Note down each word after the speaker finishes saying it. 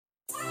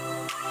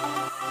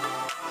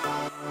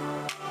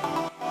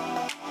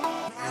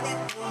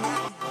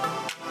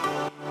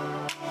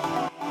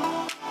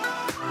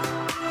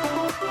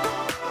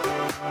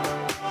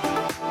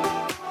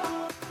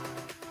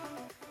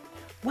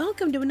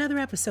Welcome to another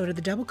episode of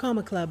the Double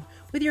Comma Club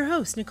with your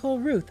host, Nicole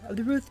Rueth of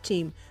the Rueth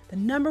Team, the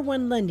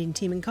 #1 lending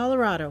team in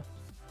Colorado.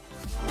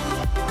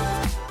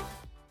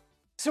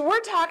 So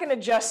we're talking to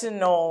Justin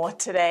Knoll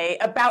today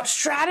about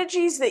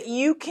strategies that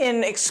you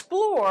can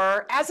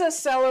explore as a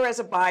seller, as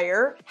a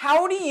buyer.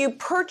 How do you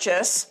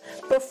purchase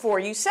before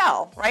you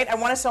sell, right? I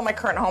want to sell my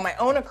current home. I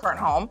own a current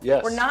home.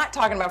 Yes. We're not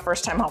talking about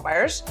first-time home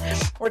buyers.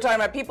 We're talking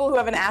about people who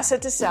have an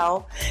asset to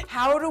sell.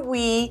 How do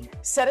we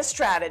set a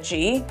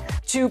strategy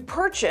to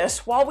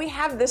purchase while we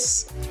have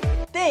this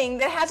thing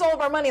that has all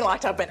of our money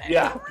locked up in it?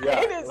 Yeah,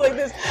 right? yeah. It's like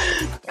this.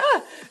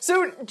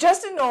 So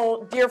Justin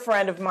Knoll, dear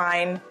friend of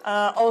mine,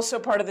 also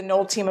part of the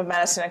Knoll team of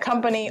Madison &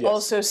 Company, Yes.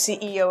 also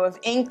CEO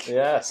of Inc.,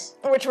 Yes.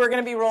 which we're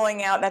going to be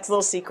rolling out. That's a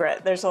little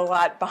secret. There's a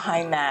lot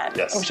behind that,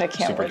 Yes. which I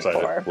can't Super wait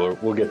excited. for.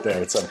 We'll get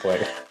there at some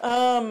point.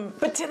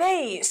 But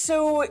today,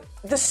 so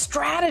the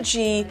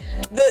strategy,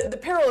 the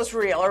peril is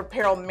real, or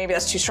peril, maybe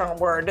that's too strong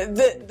a word.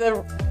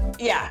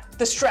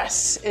 The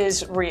stress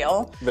is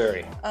real.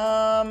 Very.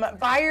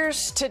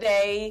 Buyers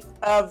today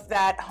of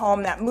that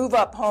home, that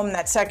move-up home,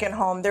 that second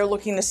home, they're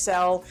looking to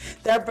sell.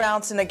 They're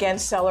bouncing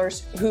against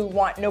sellers who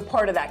want no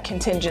part of that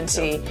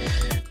contingency,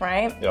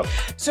 right? Yep.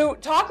 So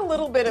talk a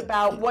little bit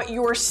about what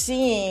you're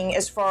seeing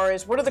as far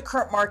as what are the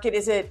current market?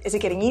 Is it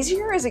getting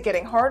easier? Is it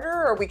getting harder?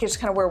 Or are we just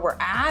kind of where we're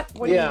at?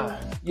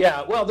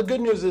 Yeah. Well, the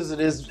good news is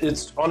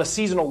it's on a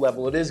seasonal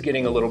level. It is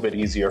getting a little bit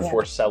easier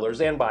for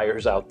sellers and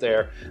buyers out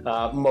there.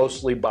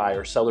 Mostly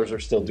buyers. Sellers are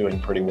still doing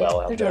pretty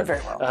well out there. They're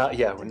doing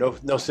very well.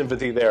 No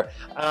sympathy there.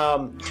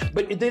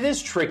 But it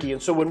is tricky.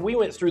 And so when we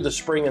went through the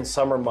spring and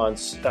summer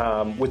months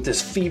with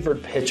this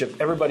fevered pitch of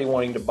everybody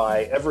wanting to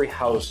buy every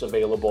house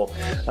available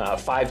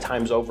 5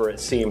 times over, it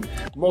seemed,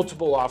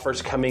 multiple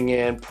offers coming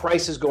in,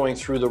 prices going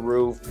through the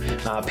roof,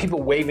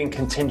 people waiving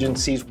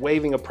contingencies,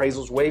 waiving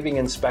appraisals, waiving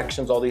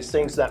inspections, all these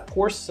things. That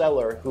poor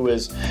seller who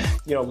is,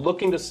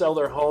 looking to sell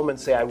their home and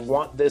say, I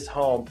want this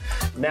home,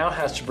 now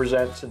has to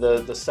present to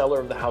the seller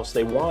of the house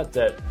they want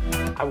that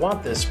I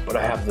want this, but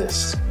I have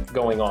this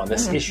going on,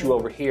 this issue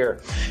over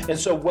here. And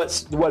so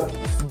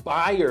what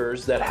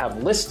buyers that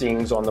have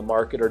listings on the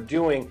market are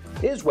doing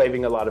is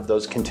waiving a lot of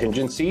those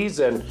contingencies,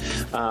 and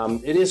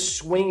it is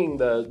swinging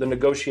the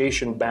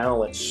negotiation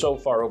balance so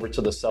far over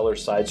to the seller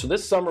side. So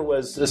this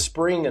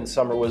spring and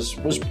summer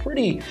was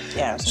pretty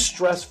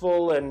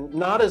stressful and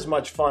not as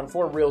much fun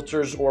for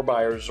realtors or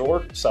buyers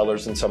or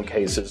sellers in some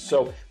cases.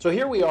 So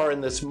here we are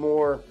in this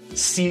more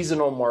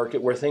seasonal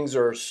market where things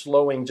are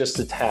slowing just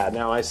a tad.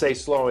 Now I say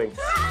slowing,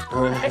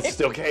 it's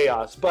still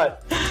chaos,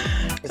 but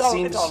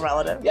it's all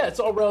relative. Yeah, it's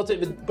all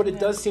relative, but it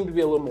does seem to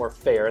be a little more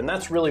fair, and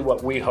that's really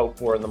what we hope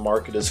for in the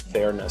market is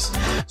fairness.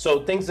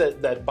 So things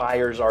that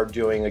buyers are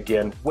doing,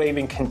 again,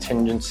 waiving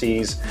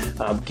contingencies,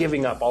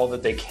 giving up all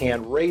that they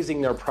can,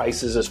 raising their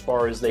prices as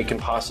far as they can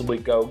possibly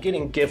go,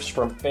 getting gifts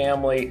from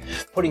family,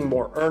 putting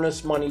more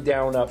earnest money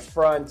down up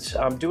front,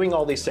 doing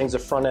all these things to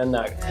front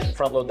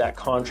load that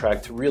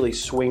contract to really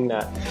swing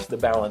the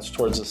balance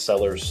towards the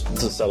seller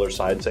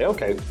side and say,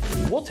 okay,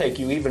 we'll take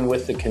you even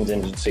with the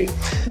contingency.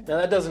 Now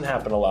that doesn't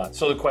happen a lot.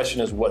 So the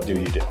question is, what do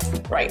you do?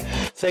 Right.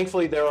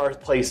 Thankfully, there are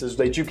places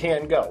that you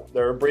can go.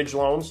 There are bridge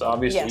loans.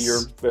 Obviously,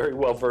 you're very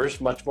well versed,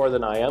 much more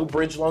than I am.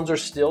 Bridge loans are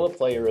still a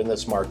player in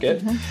this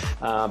market.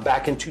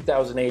 Back in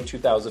 2008,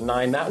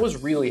 2009, that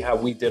was really how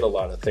we did a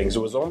lot of things. It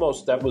was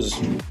almost, that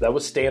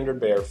was standard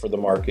bearer for the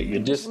market. You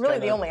just really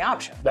the only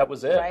option. That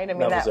was it. Right? I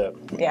mean, that was it.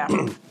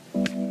 Yeah.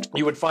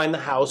 You would find the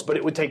house, but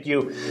it would take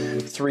you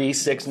 3,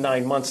 6,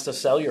 9 months to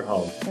sell your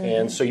home.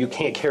 And so you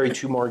can't carry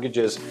 2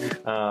 mortgages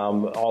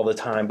all the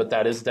time, but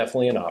that is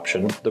definitely an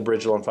option, the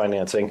bridge loan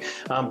financing.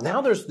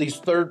 Now there's these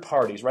third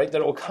parties, right,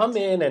 that will come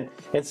in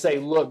and say,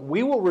 look,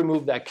 we will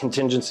remove that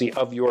contingency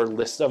of your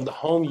list of the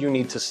home you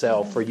need to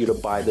sell for you to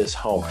buy this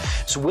home.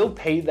 So we'll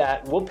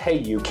pay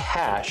you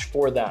cash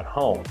for that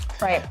home.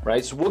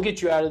 Right? So we'll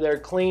get you out of there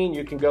clean.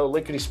 You can go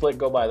lickety-split,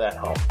 go buy that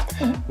home.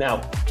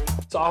 Now,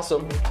 it's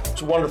awesome.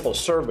 It's a wonderful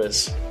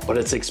service, but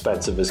it's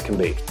expensive as can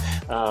be.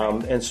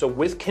 And so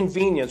with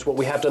convenience, what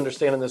we have to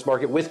understand in this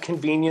market, with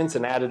convenience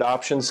and added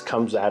options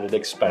comes added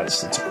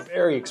expense. It's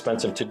very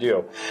expensive to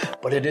do,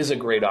 but it is a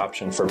great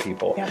option for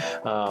people.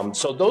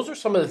 So those are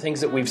some of the things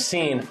that we've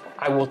seen.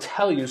 I will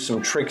tell you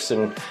some tricks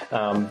and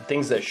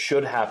things that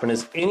should happen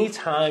is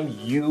anytime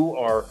you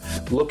are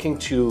looking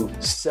to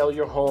sell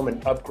your home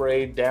and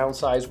upgrade,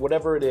 downsize,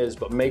 whatever it is,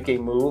 but make a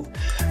move,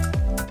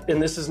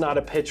 and this is not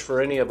a pitch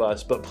for any of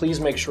us, but please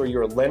make sure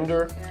your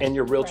lender and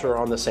your realtor are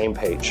on the same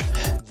page.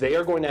 They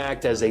are going to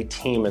act as a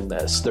team in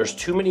this. There's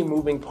too many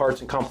moving parts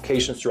and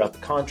complications throughout the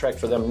contract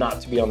for them not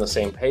to be on the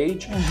same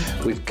page.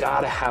 We've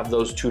got to have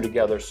those two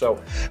together.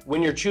 So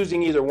when you're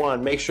choosing either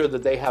one, make sure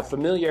that they have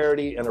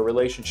familiarity and a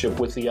relationship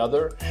with the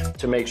other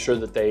to make sure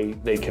that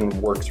they can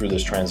work through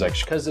this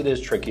transaction, because it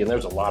is tricky and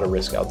there's a lot of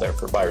risk out there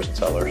for buyers and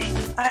sellers.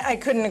 I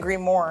couldn't agree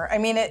more. I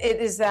mean, it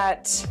is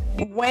that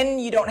when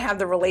you don't have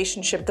the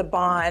relationship, the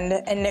bond,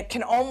 and it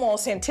can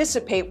almost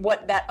anticipate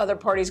what that other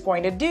party is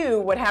going to do,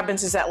 what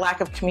happens is that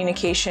lack of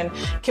communication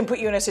situation can put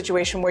you in a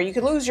situation where you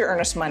could lose your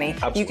earnest money.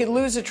 Absolutely. You could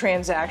lose a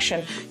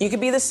transaction. You could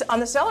be on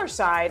the seller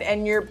side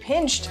and you're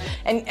pinched.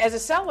 And as a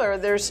seller,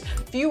 there's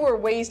fewer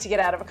ways to get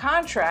out of a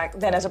contract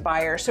than as a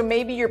buyer. So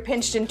maybe you're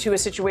pinched into a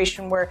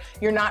situation where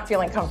you're not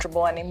feeling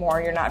comfortable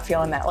anymore. You're not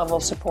feeling that level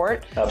of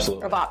support.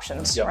 Absolutely. Of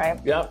options, Yep. right?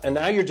 Yeah. And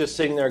now you're just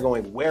sitting there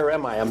going, where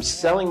am I? I'm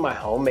selling my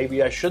home.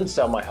 Maybe I shouldn't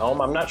sell my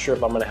home. I'm not sure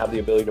if I'm going to have the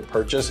ability to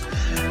purchase.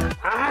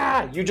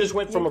 You just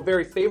went from a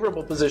very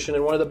favorable position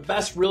in one of the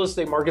best real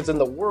estate markets in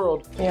the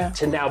world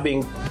to now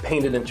being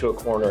painted into a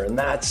corner. And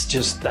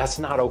that's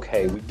not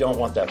okay. We don't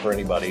want that for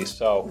anybody.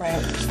 So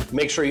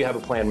make sure you have a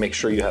plan. Make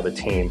sure you have a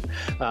team.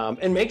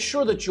 And make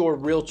sure that your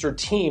realtor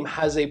team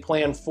has a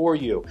plan for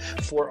you.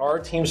 For our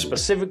team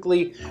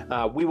specifically,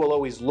 we will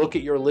always look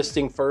at your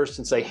listing first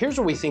and say, here's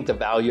where we think the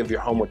value of your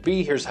home would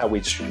be. Here's how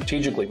we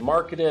strategically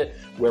market it,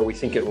 where we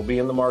think it will be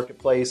in the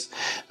marketplace.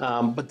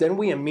 But then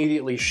we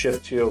immediately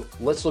shift to,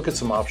 let's look at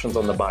some options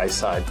on the buy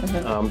side.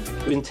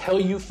 Until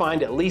you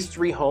find at least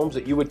 3 homes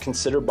that you would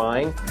consider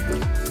buying,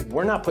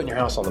 we're not putting your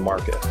house on the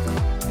market.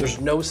 There's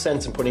no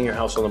sense in putting your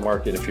house on the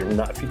market if you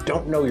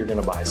don't know you're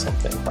going to buy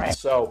something. Right.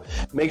 So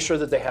make sure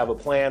that they have a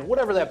plan,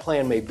 whatever that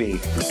plan may be.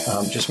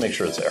 Just make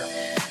sure it's there.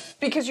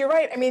 Because you're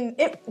right. I mean,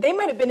 they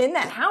might have been in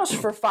that house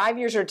for 5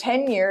 years or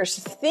 10 years,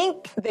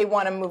 think they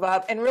want to move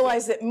up, and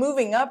realize that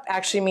moving up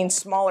actually means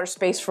smaller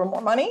space for more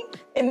money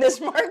in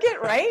this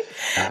market, right?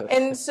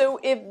 And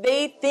so if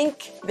they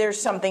think there's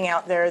something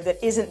out there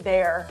that isn't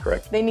there,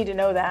 they need to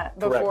know that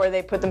before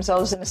they put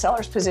themselves in a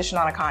seller's position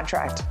on a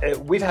contract.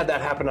 We've had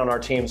that happen on our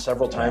team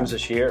several times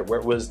this year,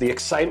 where it was the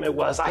excitement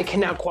was, I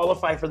can now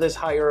qualify for this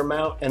higher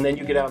amount, and then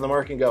you get out in the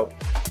market and go,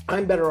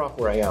 I'm better off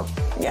where I am.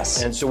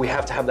 Yes. And so we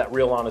have to have that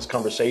real honest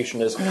conversation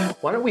is,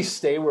 why don't we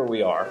stay where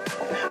we are?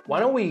 Why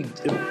don't we,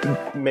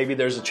 maybe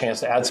there's a chance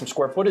to add some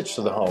square footage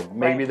to the home.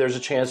 Maybe there's a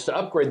chance to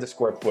upgrade the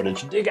square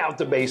footage, dig out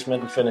the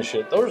basement and finish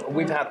it.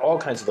 We've had all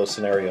kinds of those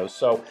scenarios.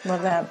 So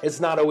love that. It's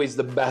not always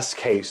the best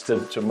case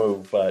to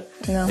move, but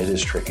it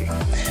is tricky.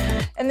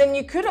 And then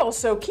you could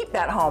also keep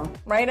that home,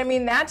 right? I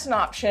mean, that's an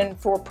option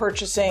for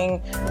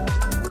purchasing,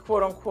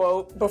 quote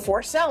unquote,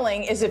 before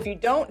selling, is if you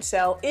don't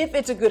sell, if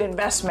it's a good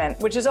investment,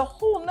 which is a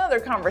whole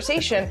nother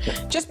conversation.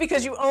 Just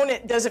because you own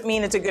it doesn't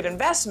mean it's a good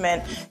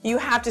investment. You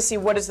have to see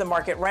what is the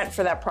market rent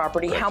for that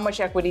property, how much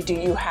equity do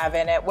you have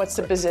in it, what's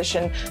the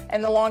position,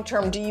 and the long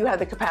term, do you have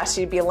the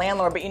capacity to be a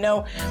landlord? But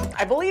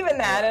I believe in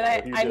that,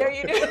 and I know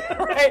you do,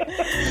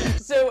 right?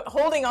 So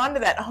holding on to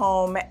that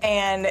home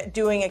and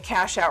doing a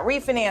cash out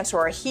refinance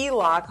or a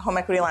HELOC, home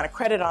equity line of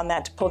credit on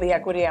that to pull the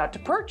equity out to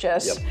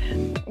purchase,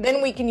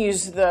 then we can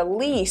use the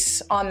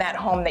lease on that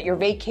home that you're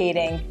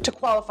vacating to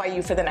qualify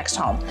you for the next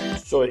home.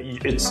 So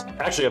it's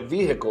actually a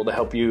vehicle to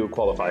help you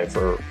qualify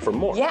for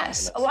more.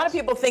 Yes. A lot of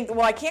people think,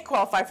 well, I can't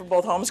qualify for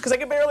both homes because I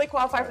can barely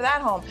qualify for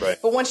that home. Right.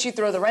 But once you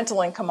throw the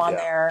rental income on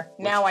there,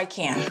 now I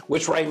can.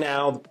 Which right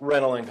now,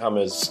 rental income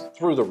is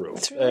through the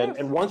roof.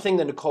 And one thing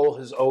that Nicole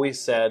has always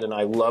said, and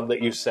I love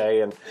that you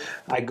say, and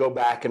I go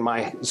back in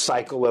my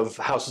cycle of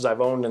houses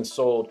I've owned and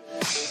sold,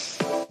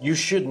 you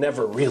should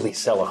never really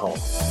sell a home.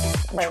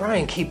 Try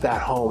and keep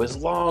that home as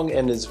long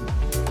and as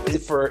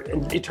for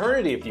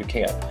eternity if you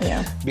can.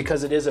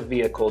 Because it is a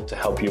vehicle to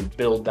help you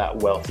build that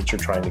wealth that you're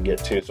trying to get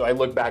to. So I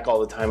look back all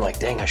the time like,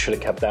 dang, I should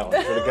have kept that one.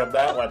 I should have kept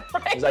that one.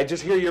 Because I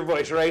just hear your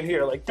voice right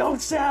here like,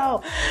 don't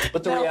sell.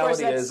 But the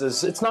reality is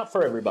it's not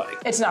for everybody.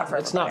 It's not for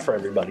everybody. It's not for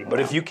everybody. But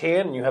if you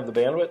can and you have the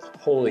bandwidth,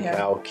 holy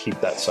cow, keep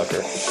that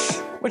sucker.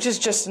 Which is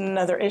just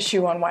another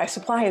issue on why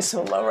supply is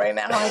so low right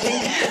now, I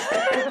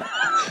think.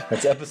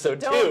 That's episode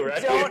 2,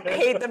 right? Don't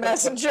hate the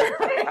messenger.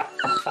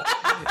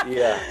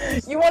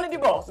 You want to do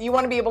both. You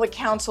want to be able to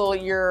counsel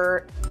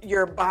your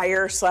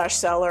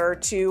buyer/seller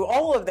to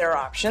all of their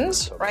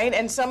options, right?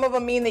 And some of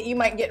them mean that you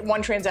might get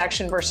one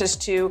transaction versus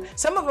 2.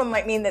 Some of them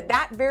might mean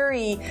that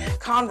very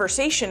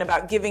conversation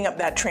about giving up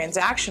that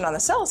transaction on the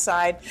sell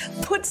side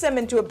puts them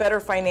into a better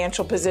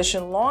financial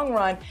position long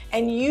run,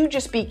 and you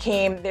just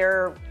became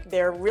their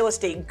real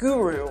estate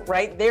guru,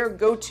 right? Their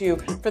go-to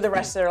for the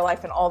rest of their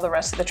life and all the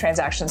rest of the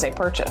transactions they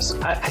purchase.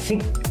 I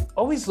think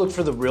always look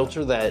for the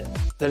realtor that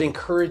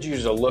encourages you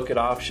to look at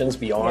options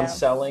beyond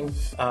selling.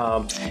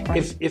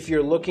 If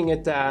you're looking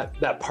at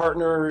that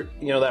partner,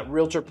 that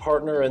realtor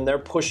partner, and they're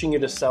pushing you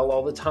to sell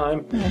all the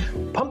time,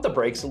 pump the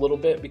brakes a little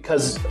bit,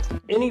 because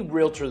any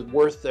realtor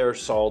worth their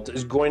salt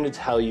is going to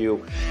tell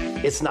you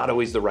it's not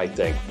always the right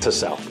thing to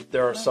sell.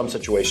 There are some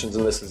situations,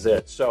 and this is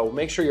it. So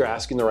make sure you're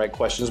asking the right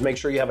questions. Make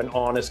sure you have an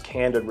honest,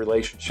 candid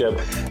relationship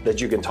that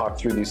you can talk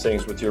through these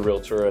things with your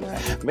realtor,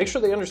 and make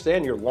sure they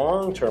understand your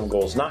long-term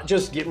goals, not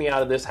just get me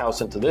out of this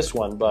house into this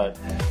one, but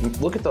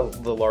look at the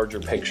larger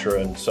picture.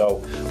 And so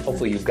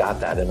hopefully you've got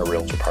that in a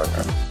realtor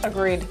partner.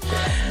 Agreed.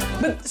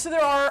 So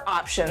there are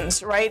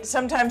options, right?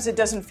 Sometimes it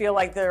doesn't feel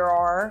like there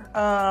are,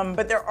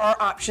 but there are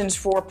options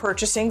for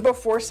purchasing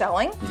before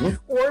selling,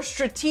 or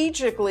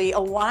strategically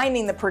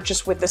aligning the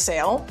purchase with the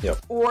sale,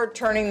 or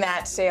turning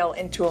that sale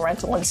into a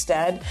rental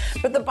instead.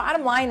 But the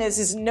bottom line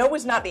is no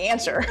is not the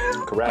answer.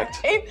 Correct.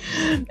 Right?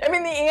 I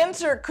mean, the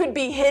answer could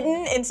be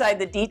hidden inside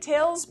the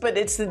details, but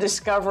it's the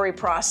discovery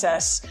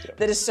process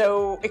that is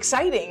so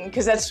exciting,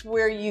 because that's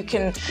where you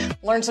can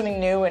learn something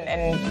new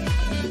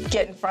and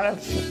get in front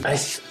of. I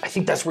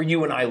think that's where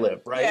you and I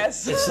live, right?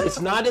 Yes.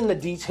 It's not in the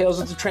details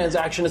of the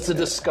transaction, it's the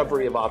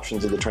discovery of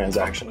options of the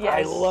transaction. Yes.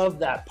 I love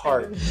that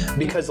part,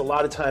 because a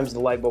lot of times the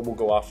light bulb will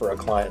go off for a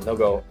client and they'll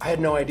go, I had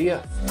no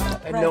idea.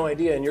 I had no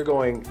idea. And you're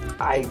going,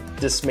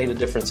 this made a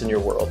difference in your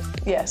world.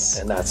 Yes.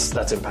 And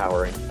that's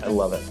empowering. I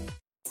love it.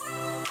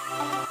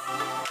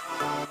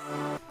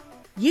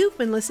 You've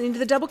been listening to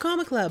the Double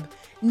Comma Club.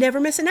 Never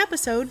miss an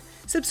episode.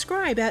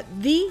 Subscribe at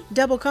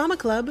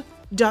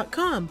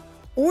thedoublecommaclub.com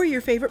or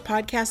your favorite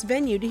podcast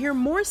venue to hear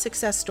more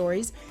success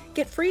stories,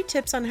 get free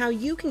tips on how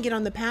you can get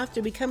on the path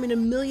to becoming a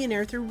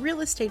millionaire through real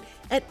estate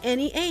at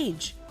any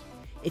age.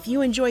 If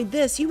you enjoyed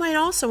this, you might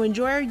also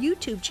enjoy our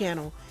YouTube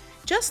channel.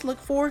 Just look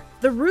for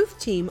The Rueth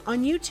Team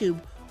on YouTube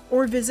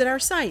or visit our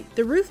site,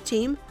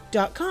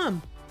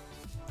 theruethteam.com.